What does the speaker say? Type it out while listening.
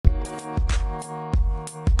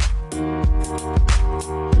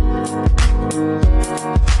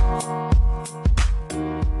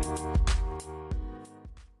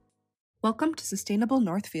Welcome to Sustainable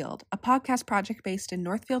Northfield, a podcast project based in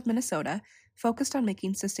Northfield, Minnesota, focused on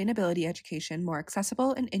making sustainability education more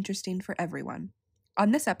accessible and interesting for everyone.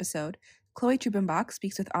 On this episode, Chloe Trubenbach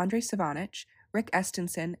speaks with Andrei Savanich, Rick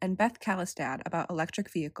Estenson, and Beth Kalistad about electric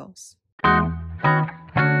vehicles.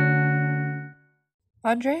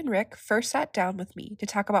 Andrei and Rick first sat down with me to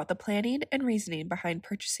talk about the planning and reasoning behind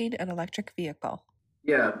purchasing an electric vehicle.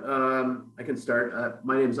 Yeah, I can start.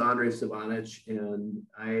 My name is Andrei Savanich, and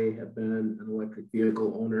I have been an electric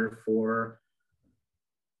vehicle owner for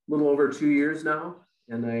a little over 2 years now.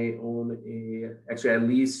 And I own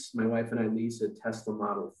my wife and I lease a Tesla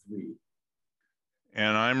Model 3.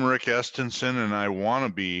 And I'm Rick Estenson, and I want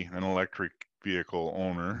to be an electric vehicle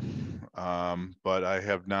owner, but I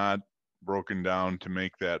have not broken down to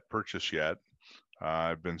make that purchase yet.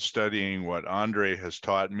 I've been studying what Andrei has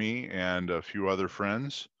taught me and a few other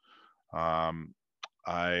friends. I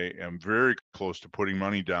am very close to putting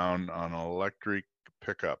money down on an electric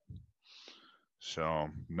pickup. So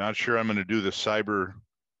I'm not sure I'm going to do the Cyber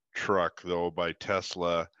truck, though, by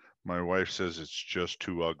Tesla. My wife says it's just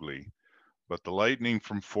too ugly. But the Lightning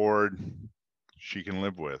from Ford, she can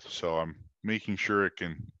live with. So I'm making sure it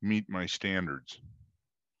can meet my standards.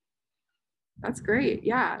 That's great.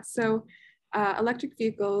 Yeah. So electric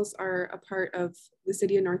vehicles are a part of the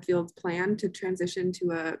City of Northfield's plan to transition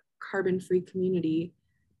to a carbon-free community.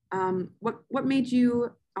 What made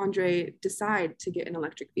you, Andrei, decide to get an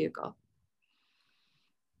electric vehicle?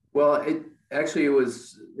 Well, it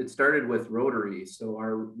started with Rotary. So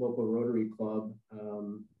our local Rotary Club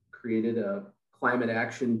created a climate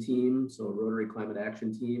action team, so a Rotary climate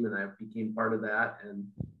action team, and I became part of that. And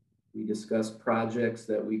we discussed projects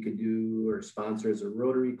that we could do or sponsor as a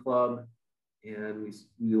Rotary Club. And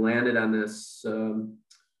we landed on this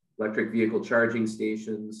electric vehicle charging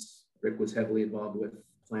stations. Rick was heavily involved with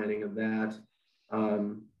planning of that.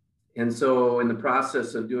 And so in the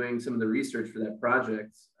process of doing some of the research for that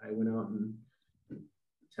project, I went out and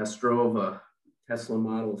test drove a Tesla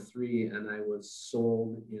Model 3, and I was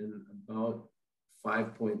sold in about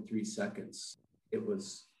 5.3 seconds.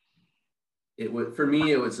 For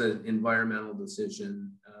me, it was an environmental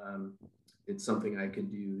decision. It's something I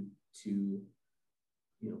could do to,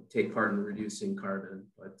 take part in reducing carbon.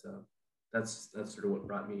 But that's sort of what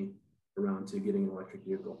brought me around to getting an electric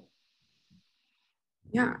vehicle.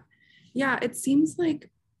 Yeah. It seems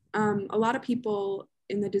like a lot of people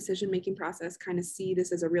in the decision-making process kind of see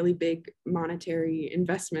this as a really big monetary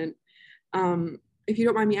investment. If you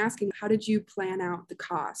don't mind me asking, how did you plan out the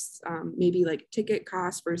costs? Maybe like ticket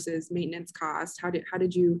costs versus maintenance costs. How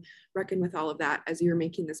did you reckon with all of that as you were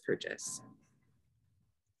making this purchase?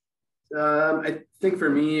 I think for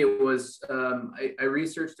me, it was, I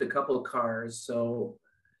researched a couple of cars. So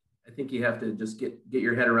I think you have to just get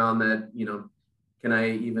your head around that,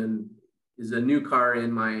 is a new car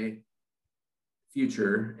in my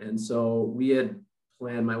future? And so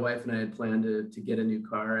my wife and I had planned to get a new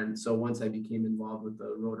car. And so once I became involved with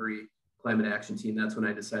the Rotary Climate Action Team, that's when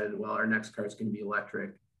I decided, well, our next car is going to be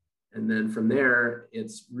electric. And then from there,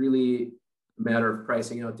 it's really a matter of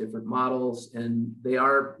pricing out different models. And they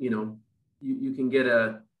are, you can get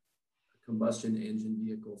a combustion engine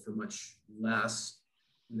vehicle for much less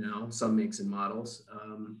now, some makes and models.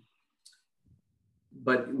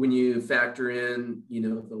 But when you factor in,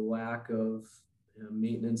 the lack of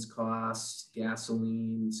maintenance costs,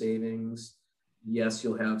 gasoline savings, yes,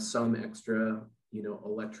 you'll have some extra,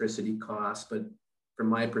 electricity costs, but from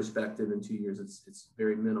my perspective, in 2 years, it's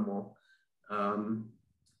very minimal. And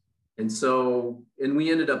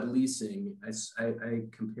we ended up leasing. I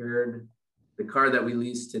compared the car that we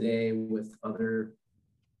lease today with other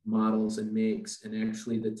models and makes, and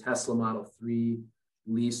actually the Tesla Model 3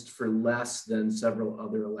 leased for less than several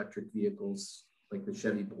other electric vehicles, like the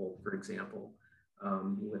Chevy Bolt, for example,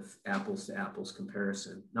 with apples to apples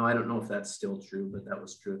comparison. Now, I don't know if that's still true, but that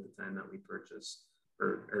was true at the time that we purchased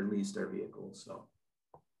or leased our vehicle. So.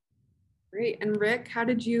 Great. And Rick, how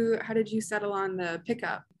did you settle on the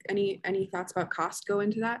pickup? Any thoughts about cost go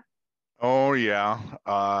into that? Oh yeah,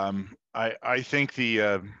 I think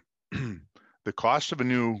the the cost of a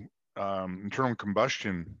new internal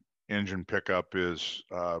combustion engine pickup is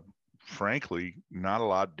frankly not a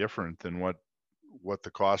lot different than what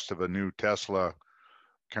the cost of a new Tesla,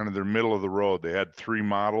 kind of their middle of the road. They had 3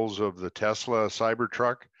 models of the Tesla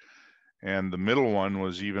Cybertruck, and the middle one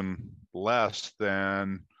was even less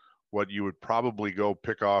than what you would probably go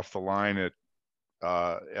pick off the line at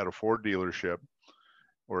a Ford dealership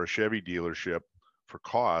or a Chevy dealership for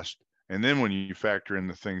cost. And then when you factor in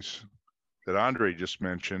the things that Andrei just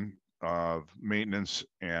mentioned of maintenance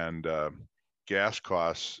and gas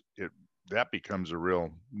costs, that becomes a real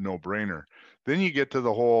no-brainer. Then you get to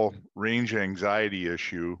the whole range anxiety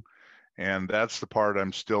issue, and that's the part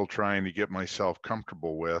I'm still trying to get myself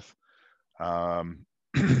comfortable with. And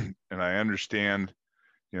I understand,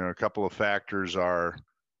 a couple of factors are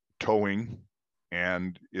towing,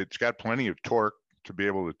 and it's got plenty of torque to be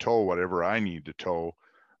able to tow whatever I need to tow,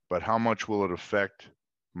 but how much will it affect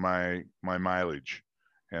my mileage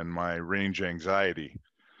and my range anxiety?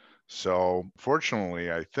 So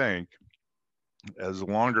fortunately, I think as the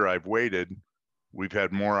longer I've waited, we've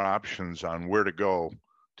had more options on where to go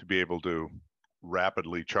to be able to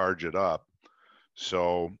rapidly charge it up.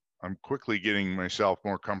 So I'm quickly getting myself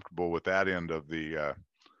more comfortable with that end of the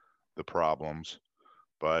problems.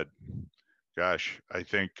 But gosh, I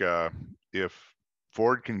think if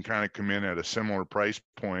Ford can kind of come in at a similar price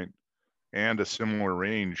point and a similar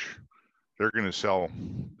range, they're going to sell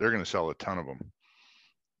a ton of them.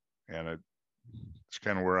 And it's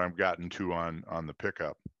kind of where I've gotten to on the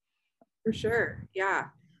pickup. For sure. Yeah.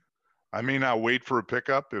 I may not wait for a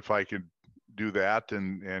pickup if I could do that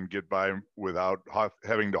and get by without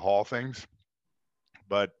having to haul things.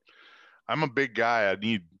 But I'm a big guy. I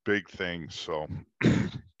need big things. So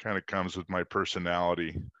kind of comes with my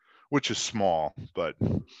personality, which is small, but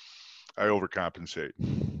I overcompensate.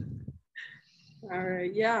 All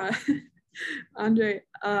right. Yeah. Andre,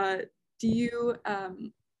 do you,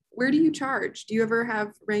 where do you charge? Do you ever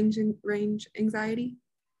have range anxiety?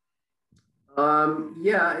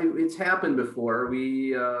 Yeah, it's happened before.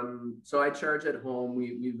 So I charge at home.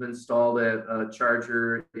 We've installed a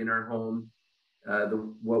charger in our home.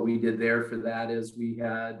 What we did there for that is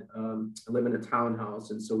I live in a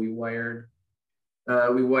townhouse, and so we wired a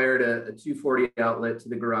 240 outlet to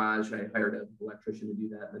the garage. I hired an electrician to do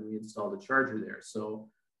that, and then we installed a charger there. So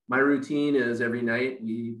my routine is every night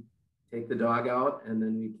we take the dog out, and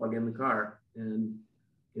then we plug in the car, and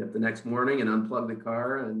get up the next morning and unplug the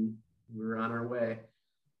car, and we're on our way.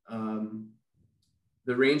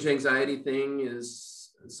 The range anxiety thing is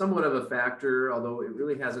somewhat of a factor, although it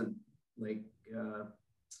really hasn't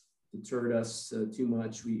deterred us too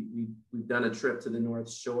much. We've done a trip to the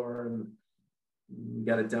North Shore, and we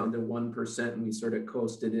got it down to 1%, and we sort of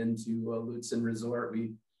coasted into Lutsen Resort.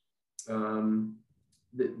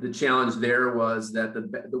 The challenge there was that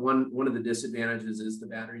one of the disadvantages is the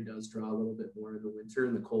battery does draw a little bit more in the winter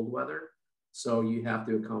and the cold weather. So you have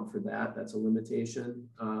to account for that. That's a limitation.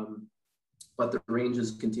 But the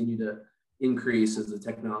ranges continue to increase as the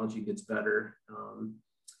technology gets better.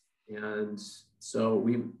 And so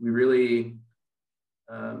we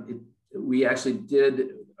actually did,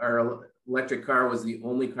 our electric car was the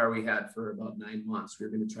only car we had for about 9 months. We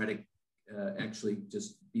were going to try to actually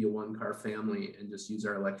just be a one-car family and just use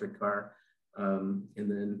our electric car. And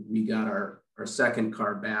then we got our second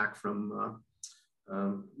car back from,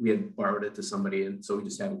 we had borrowed it to somebody, and so we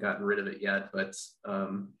just haven't gotten rid of it yet. But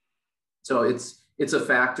so it's a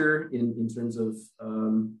factor in terms of,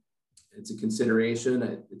 it's a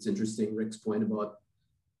consideration. It's interesting, Rick's point about,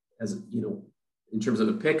 as you know, in terms of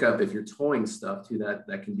a pickup, if you're towing stuff too,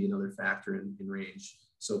 that can be another factor in range.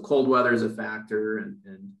 So cold weather is a factor, and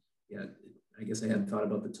yeah, I guess I hadn't thought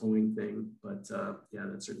about the towing thing, but yeah,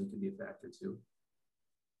 that certainly can be a factor too.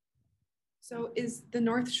 So is the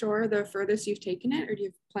North Shore the furthest you've taken it, or do you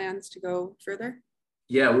have plans to go further?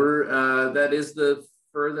 Yeah, that is the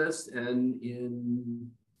furthest, and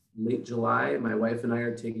in late July, my wife and I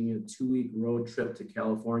are taking a 2-week road trip to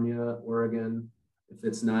California, Oregon. If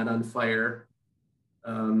it's not on fire,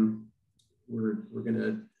 we're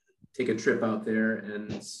gonna take a trip out there,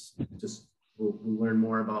 and just we'll learn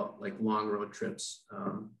more about like long road trips.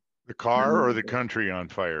 The car or the country on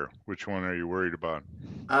fire? Which one are you worried about?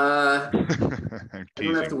 I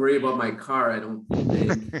don't have to worry about my car, I don't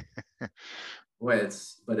think. Boy,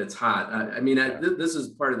 but it's hot. I mean, this is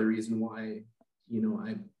part of the reason why, you know,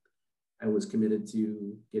 I was committed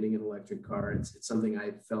to getting an electric car. It's something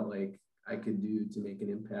I felt like I could do to make an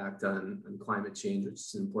impact on climate change, which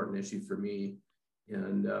is an important issue for me.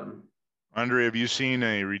 And Andre, have you seen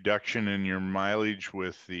a reduction in your mileage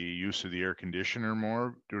with the use of the air conditioner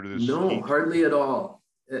more due to this? No, heat? hardly at all.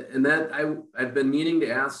 And that I've been meaning to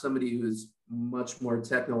ask somebody who's much more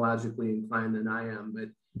technologically inclined than I am, but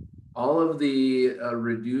all of the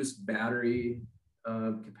reduced battery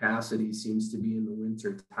capacity seems to be in the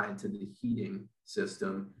winter tied to the heating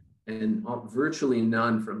system, and virtually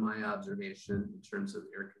none from my observation in terms of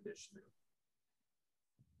air conditioning.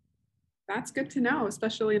 That's good to know,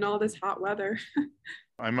 especially in all this hot weather.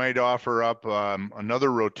 I might offer up another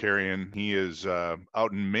Rotarian. He is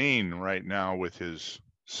out in Maine right now with his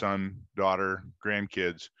son, daughter,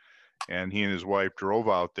 grandkids, and he and his wife drove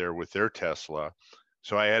out there with their Tesla.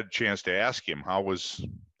 So I had a chance to ask him, how was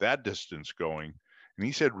that distance going? And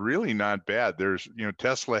he said, really not bad. There's,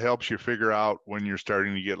 Tesla helps you figure out when you're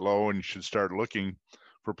starting to get low and you should start looking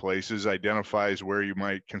for places, identifies where you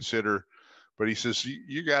might consider. But he says,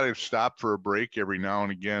 you got to stop for a break every now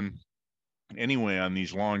and again anyway on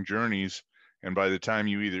these long journeys. And by the time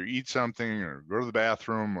you either eat something or go to the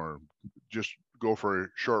bathroom or just go for a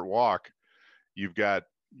short walk, you've got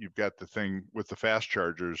the thing with the fast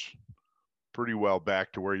chargers pretty well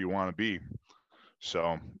back to where you want to be.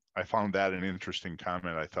 So I found that an interesting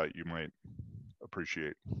comment I thought you might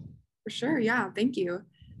appreciate. For sure. Yeah. Thank you.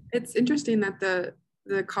 It's interesting that the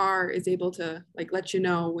car is able to like let you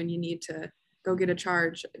know when you need to go get a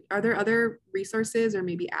charge. Are there other resources or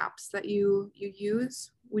maybe apps that you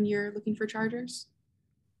use when you're looking for chargers?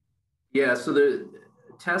 Yeah, so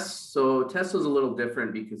Tesla's a little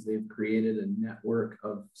different because they've created a network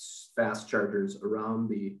of fast chargers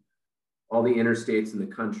around all the interstates in the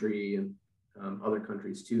country and other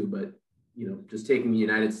countries too. But just taking the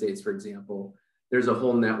United States, for example, there's a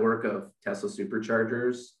whole network of Tesla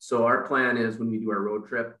superchargers. So our plan is when we do our road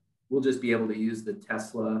trip, we'll just be able to use the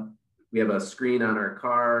Tesla. We have a screen on our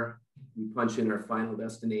car. We punch in our final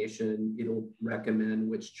destination. It'll recommend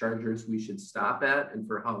which chargers we should stop at and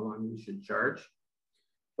for how long we should charge.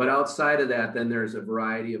 But outside of that, then there's a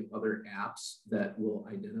variety of other apps that will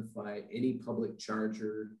identify any public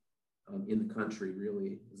charger in the country,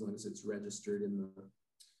 really, as long as it's registered in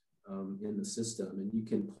the system. And you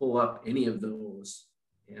can pull up any of those.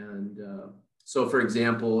 And so, for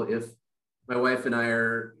example, if my wife and I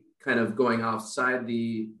are kind of going outside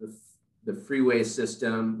the freeway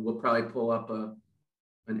system, we'll probably pull up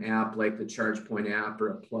an app like the ChargePoint app or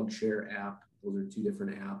a PlugShare app. Those are two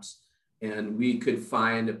different apps. And we could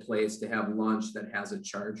find a place to have lunch that has a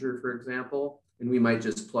charger, for example, and we might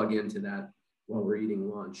just plug into that while we're eating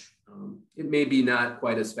lunch. It may be not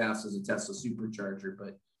quite as fast as a Tesla supercharger,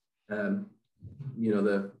 but the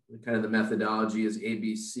kind of the methodology is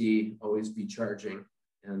ABC, always be charging.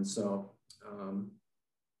 And so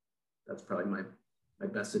that's probably my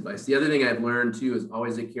best advice. The other thing I've learned too is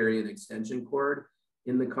always to carry an extension cord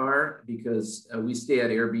in the car because we stay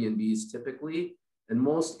at Airbnbs typically, and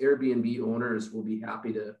most Airbnb owners will be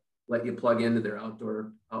happy to let you plug into their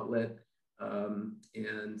outdoor outlet.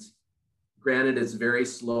 And granted, it's very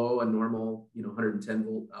slow. A normal, 110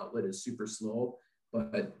 volt outlet is super slow,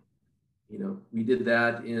 but we did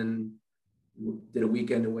that did a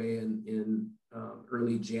weekend away in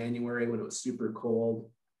early January when it was super cold.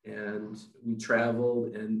 And we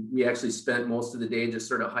traveled and we actually spent most of the day just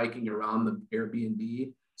sort of hiking around the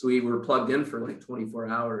Airbnb. So we were plugged in for like 24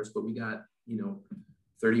 hours, but we got,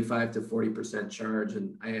 35 to 40% charge.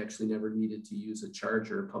 And I actually never needed to use a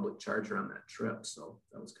public charger on that trip. So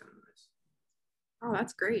that was kind of nice. Oh,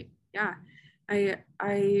 that's great. Yeah.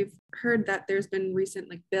 I've heard that there's been recent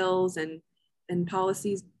like bills and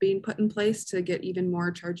policies being put in place to get even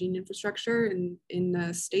more charging infrastructure in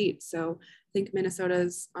the state. So I think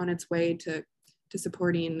Minnesota's on its way to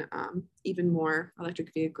supporting even more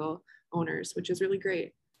electric vehicle owners, which is really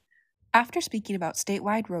great. After speaking about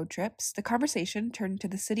statewide road trips, the conversation turned to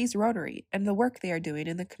the city's Rotary and the work they are doing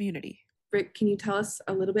in the community. Rick, can you tell us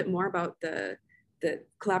a little bit more about the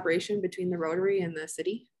collaboration between the Rotary and the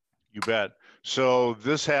city? You bet. So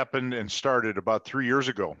this happened and started about 3 years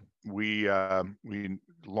ago. We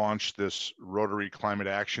launched this Rotary Climate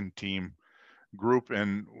Action Team group,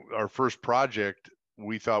 and our first project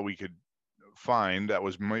we thought we could find that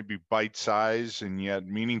was maybe bite-sized and yet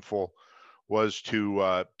meaningful was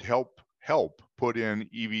to help put in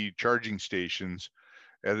EV charging stations.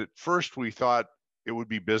 And at first we thought it would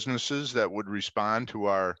be businesses that would respond to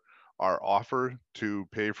our offer to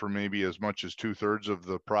pay for maybe as much as 2/3 of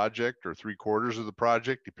the project or 3/4 of the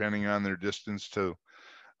project, depending on their distance to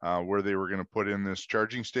where they were going to put in this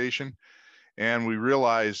charging station. And we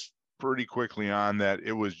realized pretty quickly on that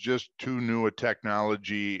it was just too new a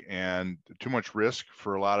technology and too much risk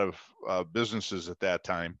for a lot of businesses at that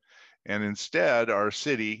time. And instead, our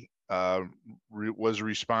city was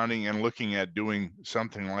responding and looking at doing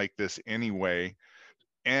something like this anyway,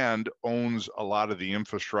 and owns a lot of the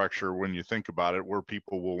infrastructure when you think about it, where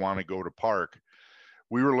people will want to go to park.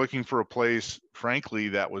 We were looking for a place, frankly,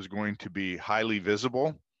 that was going to be highly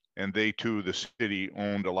visible. And they too, the city,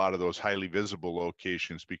 owned a lot of those highly visible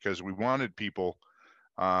locations because we wanted people,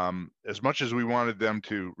 as much as we wanted them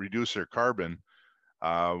to reduce their carbon,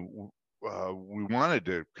 we wanted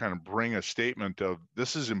to kind of bring a statement of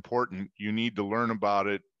this is important. You need to learn about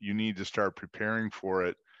it. You need to start preparing for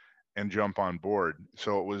it and jump on board.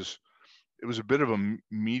 So it was a bit of a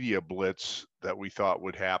media blitz that we thought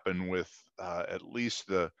would happen with at least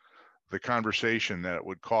the the conversation that it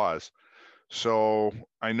would cause. So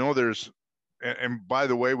I know there's, and by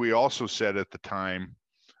the way, we also said at the time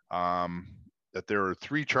that there are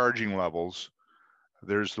 3 charging levels.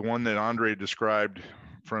 There's the one that Andre described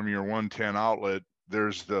from your 110 outlet.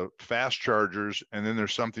 There's the fast chargers, and then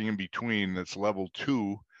there's something in between that's level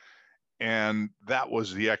 2. And that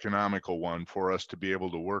was the economical one for us to be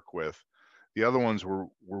able to work with. The other ones were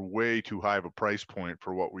way too high of a price point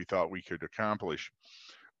for what we thought we could accomplish.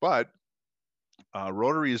 But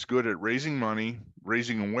Rotary is good at raising money,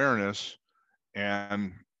 raising awareness,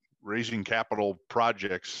 and raising capital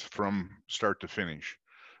projects from start to finish.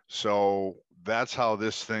 So that's how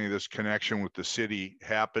this connection with the city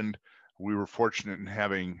happened. We were fortunate in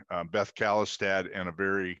having Beth Callistad and a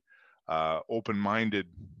very open-minded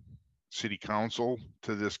city council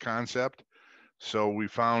to this concept. So we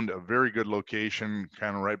found a very good location,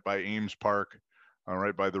 kind of right by Ames Park,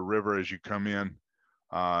 right by the river as you come in,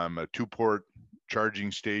 a 2-port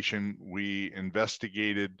charging station. We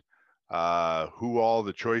investigated who all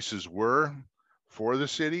the choices were for the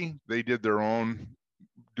city. They did their own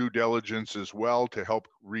due diligence as well to help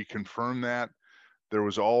reconfirm that. There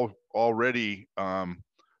was already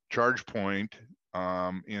ChargePoint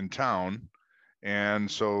in town, and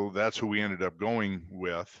so that's who we ended up going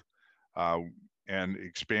with, and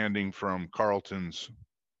expanding from Carlton's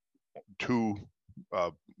 2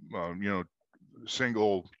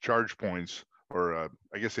 single charge points, or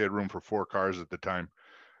I guess they had room for 4 cars at the time,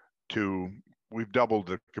 to we've doubled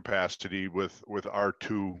the capacity with our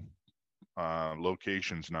 2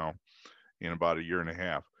 locations now in about a year and a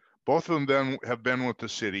half. Both of them then have been with the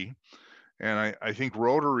city, and I think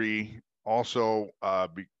Rotary also,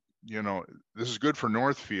 this is good for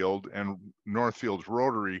Northfield and Northfield's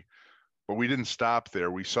Rotary, but we didn't stop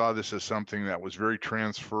there. We saw this as something that was very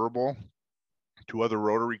transferable to other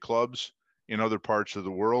Rotary clubs in other parts of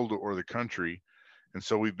the world or the country. And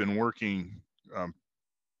so we've been working,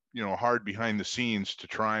 hard behind the scenes to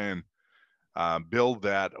try and build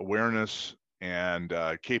that awareness and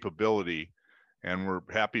capability. And we're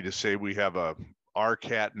happy to say we have a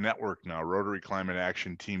RCAT network now, Rotary Climate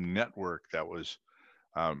Action Team Network, that was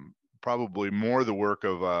probably more the work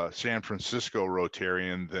of a San Francisco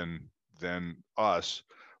Rotarian than us,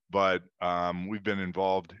 but we've been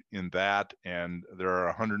involved in that, and there are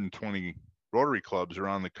 120 Rotary clubs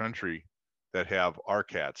around the country that have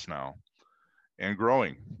RCATs now, and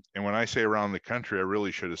growing. And when I say around the country, I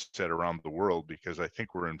really should have said around the world, because I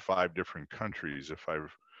think we're in 5 different countries, if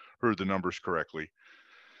I've heard the numbers correctly.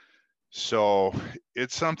 So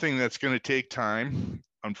it's something that's going to take time.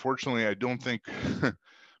 Unfortunately, I don't think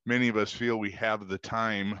many of us feel we have the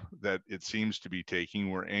time that it seems to be taking.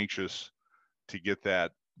 We're anxious to get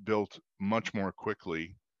that built much more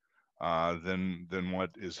quickly than what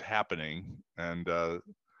is happening. And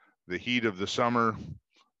the heat of the summer,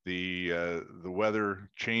 the weather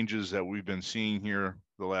changes that we've been seeing here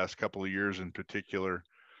the last couple of years in particular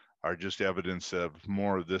are just evidence of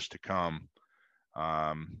more of this to come.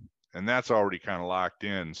 And that's already kind of locked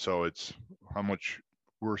in. So it's how much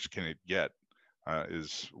worse can it get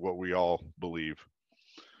is what we all believe.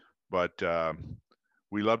 But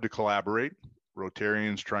we love to collaborate.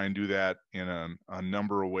 Rotarians try and do that in a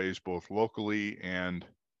number of ways, both locally and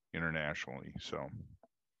internationally. So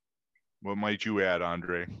what might you add,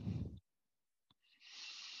 Andre?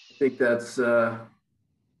 I think that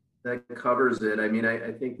covers it. I mean,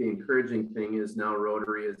 I think the encouraging thing is now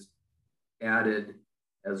Rotary is added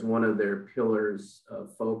as one of their pillars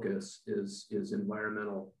of focus is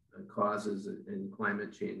environmental causes and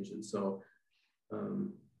climate change. And so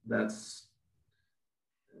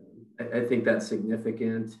I think that's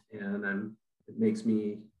significant, and it makes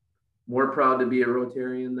me more proud to be a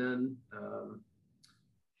Rotarian then,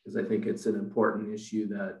 because I think it's an important issue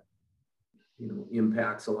that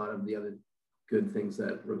impacts a lot of the other good things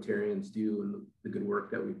that Rotarians do and the good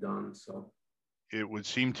work that we've done. So it would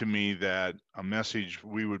seem to me that a message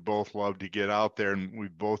we would both love to get out there, and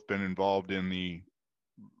we've both been involved in the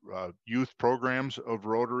youth programs of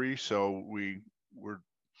Rotary. So we're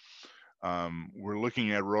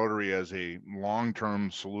looking at Rotary as a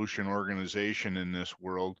long-term solution organization in this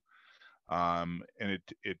world, and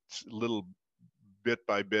it's little bit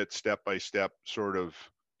by bit, step by step, sort of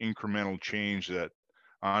incremental change that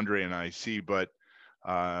Andre and I see. But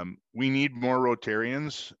we need more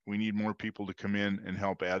Rotarians. We need more people to come in and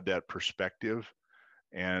help add that perspective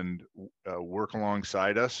and work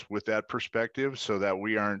alongside us with that perspective, so that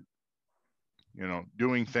we aren't,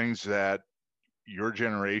 doing things that your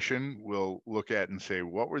generation will look at and say,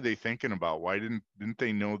 what were they thinking about? Why didn't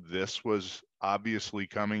they know this was obviously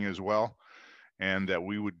coming as well? And that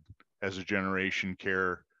we would, as a generation,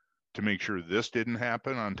 care to make sure this didn't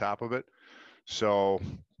happen on top of it. So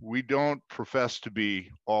we don't profess to be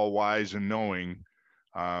all wise and knowing.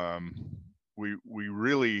 We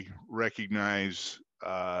really recognize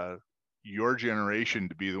your generation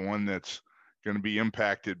to be the one that's going to be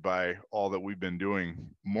impacted by all that we've been doing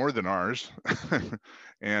more than ours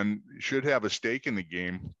and should have a stake in the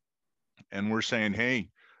game. And we're saying, hey,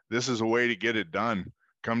 this is a way to get it done.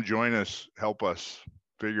 Come join us, help us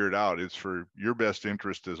figure it out. It's for your best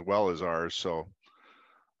interest as well as ours. So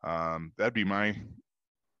that'd be my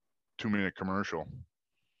 2-minute commercial.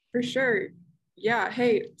 For sure. Yeah.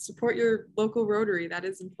 Hey, support your local Rotary. That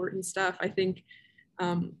is important stuff. I think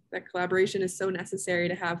that collaboration is so necessary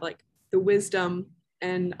to have like the wisdom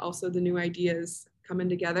and also the new ideas coming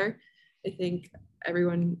together. I think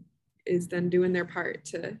everyone is then doing their part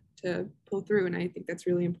to pull through. And I think that's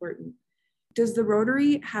really important. Does the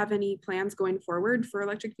Rotary have any plans going forward for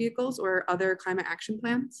electric vehicles or other climate action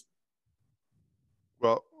plans?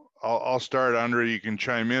 Well, I'll start, Andre, you can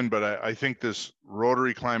chime in, but I think this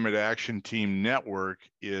Rotary Climate Action Team Network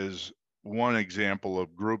is one example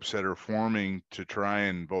of groups that are forming to try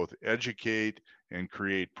and both educate and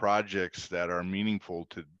create projects that are meaningful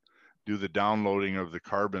to do the downloading of the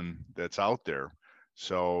carbon that's out there.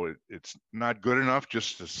 So it's not good enough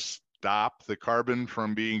just to stop the carbon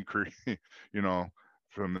from being,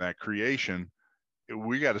 from that creation.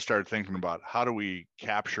 We got to start thinking about how do we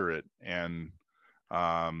capture it and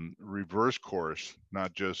reverse course,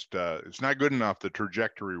 not just, it's not good enough the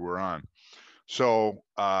trajectory we're on. So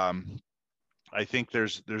I think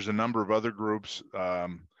there's a number of other groups.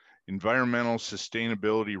 Environmental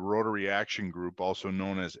Sustainability Rotary Action Group, also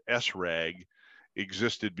known as SRAG,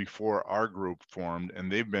 existed before our group formed, and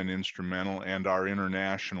they've been instrumental and are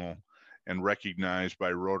international and recognized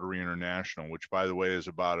by Rotary International, which, by the way, is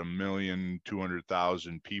about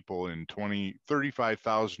 1,200,000 people in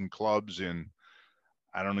 35,000 clubs in,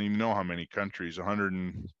 I don't even know how many countries,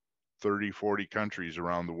 130, 40 countries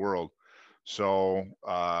around the world. So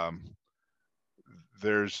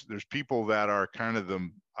there's people that are kind of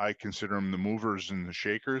I consider them the movers and the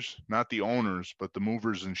shakers, not the owners, but the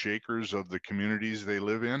movers and shakers of the communities they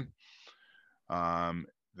live in,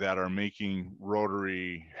 that are making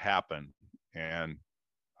Rotary happen. And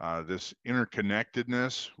this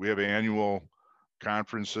interconnectedness, we have annual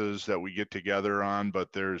conferences that we get together on, but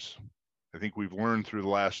I think we've learned through the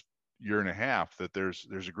last year and a half that there's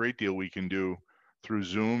a great deal we can do through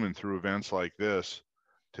Zoom and through events like this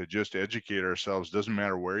to just educate ourselves. Doesn't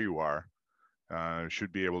matter where you are,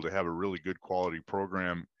 should be able to have a really good quality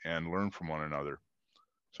program and learn from one another.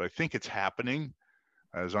 So I think it's happening.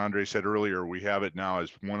 As Andre said earlier, we have it now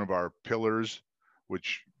as one of our pillars,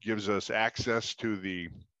 which gives us access to the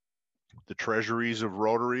treasuries of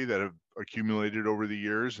Rotary that have accumulated over the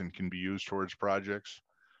years and can be used towards projects.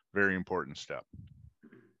 Very important step.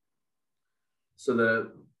 So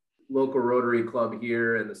the local Rotary Club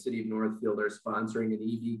here and the city of Northfield are sponsoring an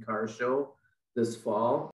EV car show this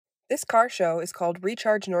fall. This car show is called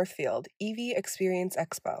Recharge Northfield EV Experience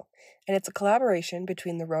Expo, and it's a collaboration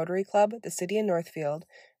between the Rotary Club, the city of Northfield,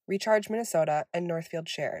 Recharge Minnesota, and Northfield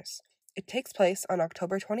Shares. It takes place on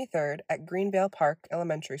October 23rd at Greenvale Park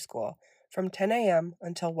Elementary School from 10 a.m.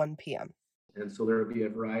 until 1 p.m. And so there will be a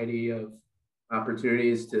variety of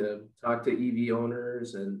opportunities to talk to EV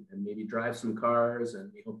owners and maybe drive some cars. And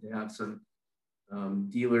we hope to have some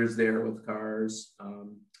dealers there with cars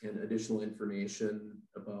and additional information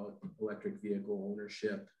about electric vehicle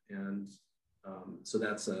ownership. And so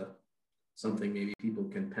that's something maybe people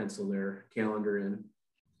can pencil their calendar in.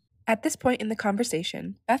 At this point in the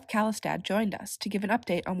conversation, Beth Kalistad joined us to give an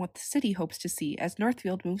update on what the city hopes to see as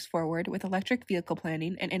Northfield moves forward with electric vehicle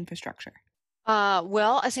planning and infrastructure.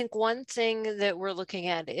 Well, I think one thing that we're looking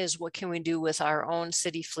at is what can we do with our own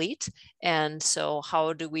city fleet? And so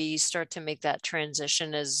how do we start to make that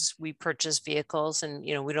transition as we purchase vehicles? And,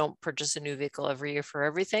 we don't purchase a new vehicle every year for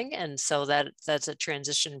everything. And so that's a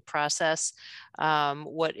transition process.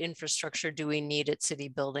 What infrastructure do we need at city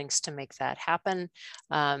buildings to make that happen?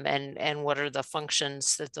 And what are the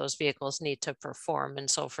functions that those vehicles need to perform? And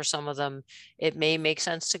so for some of them, it may make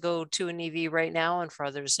sense to go to an EV right now. And for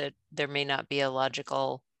others, there may not be a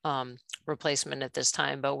logical replacement at this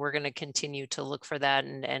time, but we're going to continue to look for that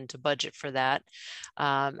and to budget for that.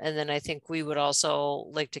 And then I think we would also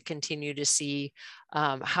like to continue to see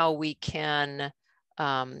how we can,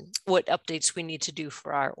 what updates we need to do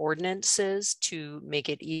for our ordinances to make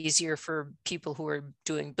it easier for people who are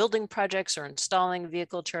doing building projects or installing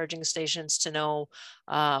vehicle charging stations to know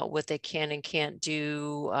what they can and can't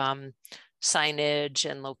do signage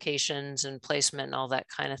and locations and placement and all that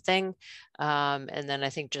kind of thing. And then I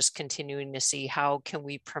think just continuing to see how can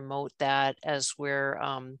we promote that as we're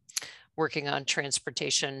working on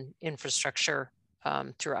transportation infrastructure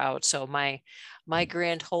throughout. So my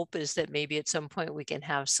grand hope is that maybe at some point we can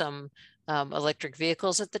have some electric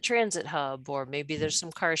vehicles at the transit hub, or maybe there's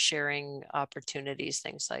some car sharing opportunities,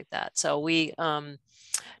 things like that. So we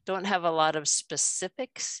don't have a lot of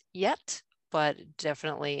specifics yet, but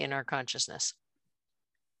definitely in our consciousness.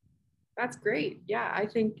 That's great. Yeah, I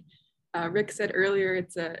think Rick said earlier,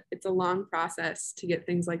 it's a long process to get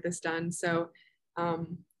things like this done. So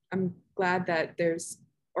I'm glad that there's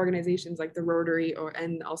organizations like the Rotary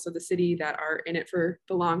and also the city that are in it for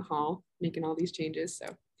the long haul, making all these changes. So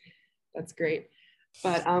that's great.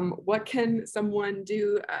 But what can someone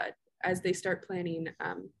do as they start planning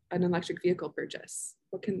an electric vehicle purchase?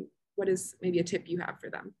 What is maybe a tip you have for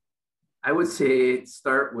them? I would say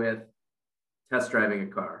start with test driving a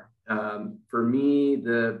car. For me,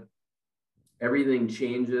 everything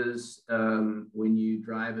changes when you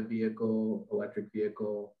drive a vehicle, electric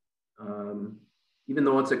vehicle. Even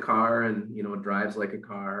though it's a car and it drives like a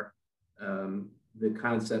car, the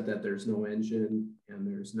concept that there's no engine and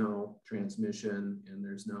there's no transmission and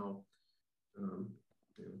there's no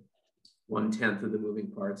 1/10 of the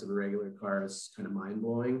moving parts of a regular car is kind of mind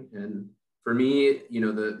blowing. And for me,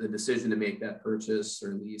 the decision to make that purchase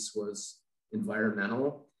or lease was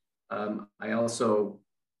environmental. I also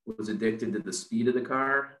was addicted to the speed of the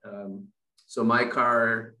car. So my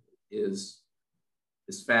car is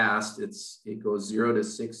fast. It goes 0 to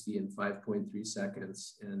 60 in 5.3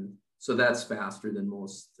 seconds. And so that's faster than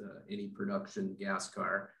most any production gas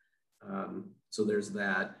car. So there's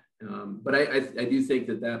that. But I do think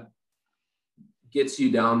that gets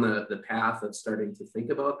you down the path of starting to think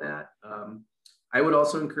about that. I would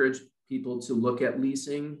also encourage people to look at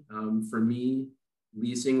leasing. For me,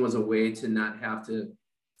 leasing was a way to not have to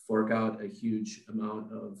fork out a huge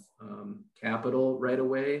amount of capital right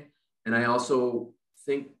away. And I also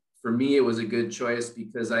think for me, it was a good choice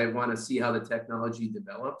because I want to see how the technology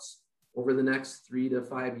develops over the next 3 to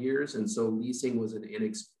 5 years. And so leasing was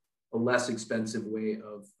a less expensive way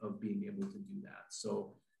of being able to do that.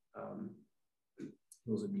 So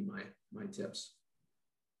those would be my tips.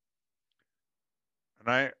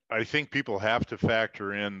 And I think people have to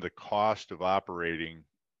factor in the cost of operating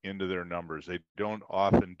into their numbers. They don't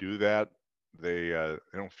often do that. They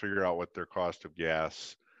don't figure out what their cost of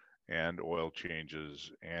gas and oil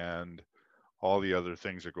changes and all the other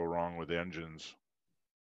things that go wrong with engines.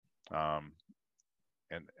 And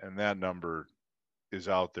that number is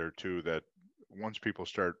out there too, that once people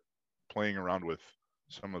start playing around with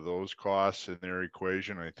some of those costs in their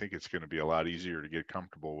equation, I think it's going to be a lot easier to get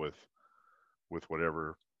comfortable with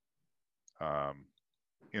whatever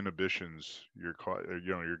inhibitions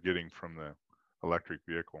you're getting from the electric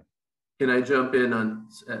vehicle. Can I jump in on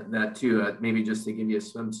that too? Maybe just to give you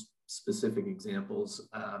some specific examples.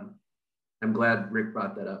 I'm glad Rick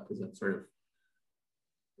brought that up because that sort of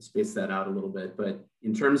spaced that out a little bit. But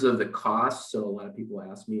in terms of the cost, so a lot of people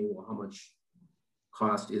ask me, well, how much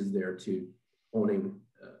cost is there to owning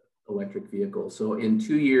electric vehicles? So in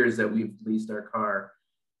 2 years that we've leased our car,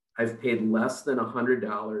 I've paid less than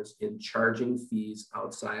 $100 in charging fees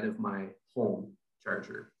outside of my home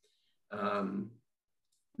charger.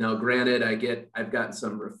 Now, granted, I've gotten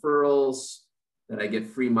some referrals that I get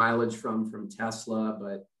free mileage from Tesla,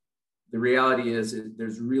 but the reality is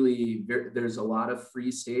there's a lot of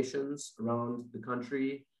free stations around the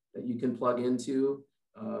country that you can plug into.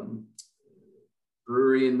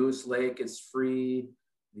 Brewery in Moose Lake is free.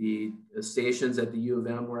 The stations at the U of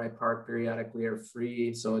M where I park periodically are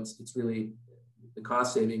free. So it's really, the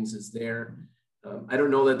cost savings is there. I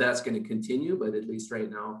don't know that that's going to continue, but at least right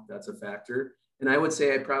now that's a factor. And I would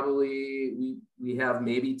say we have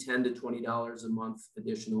maybe $10 to $20 a month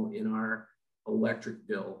additional in our electric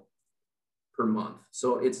bill per month.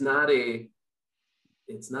 So it's not a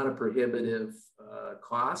prohibitive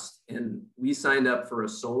cost. And we signed up for a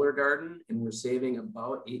solar garden and we're saving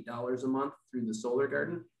about $8 a month through the solar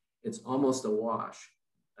garden. It's almost a wash.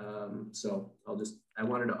 So I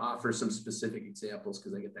wanted to offer some specific examples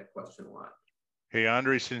because I get that question a lot. Hey,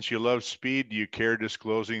 Andre, since you love speed, do you care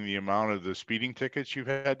disclosing the amount of the speeding tickets you've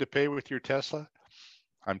had to pay with your Tesla?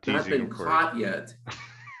 I'm teasing. Not been caught yet.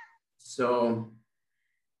 So,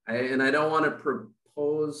 I don't want to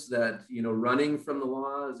propose that, running from the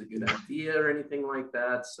law is a good idea or anything like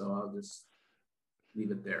that. So I'll just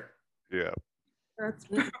leave it there. Yeah.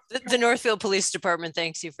 The Northfield Police Department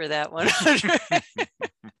thanks you for that one.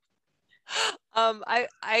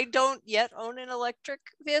 I don't yet own an electric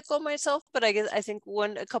vehicle myself, but I think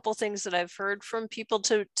a couple things that I've heard from people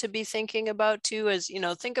to be thinking about too is,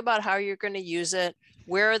 think about how you're going to use it.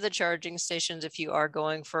 Where are the charging stations if you are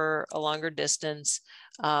going for a longer distance?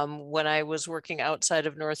 When I was working outside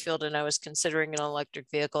of Northfield and I was considering an electric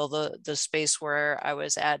vehicle, the space where I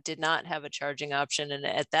was at did not have a charging option. And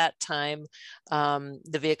at that time,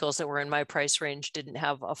 the vehicles that were in my price range didn't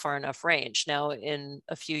have a far enough range. Now, in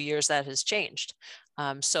a few years, that has changed.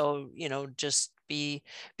 So, just be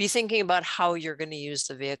thinking about how you're going to use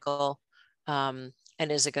the vehicle.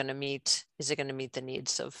 And is it going to meet the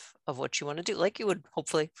needs of what you want to do, like you would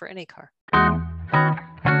hopefully for any car.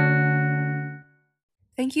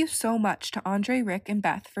 Thank you so much to Andre, Rick, and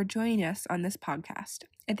Beth for joining us on this podcast,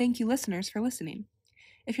 and thank you listeners for listening.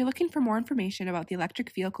 If you're looking for more information about the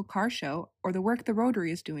Electric Vehicle Car Show or the work the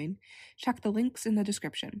Rotary is doing, check the links in the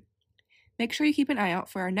description. Make sure you keep an eye out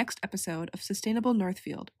for our next episode of Sustainable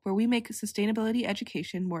Northfield, where we make sustainability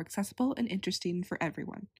education more accessible and interesting for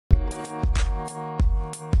everyone.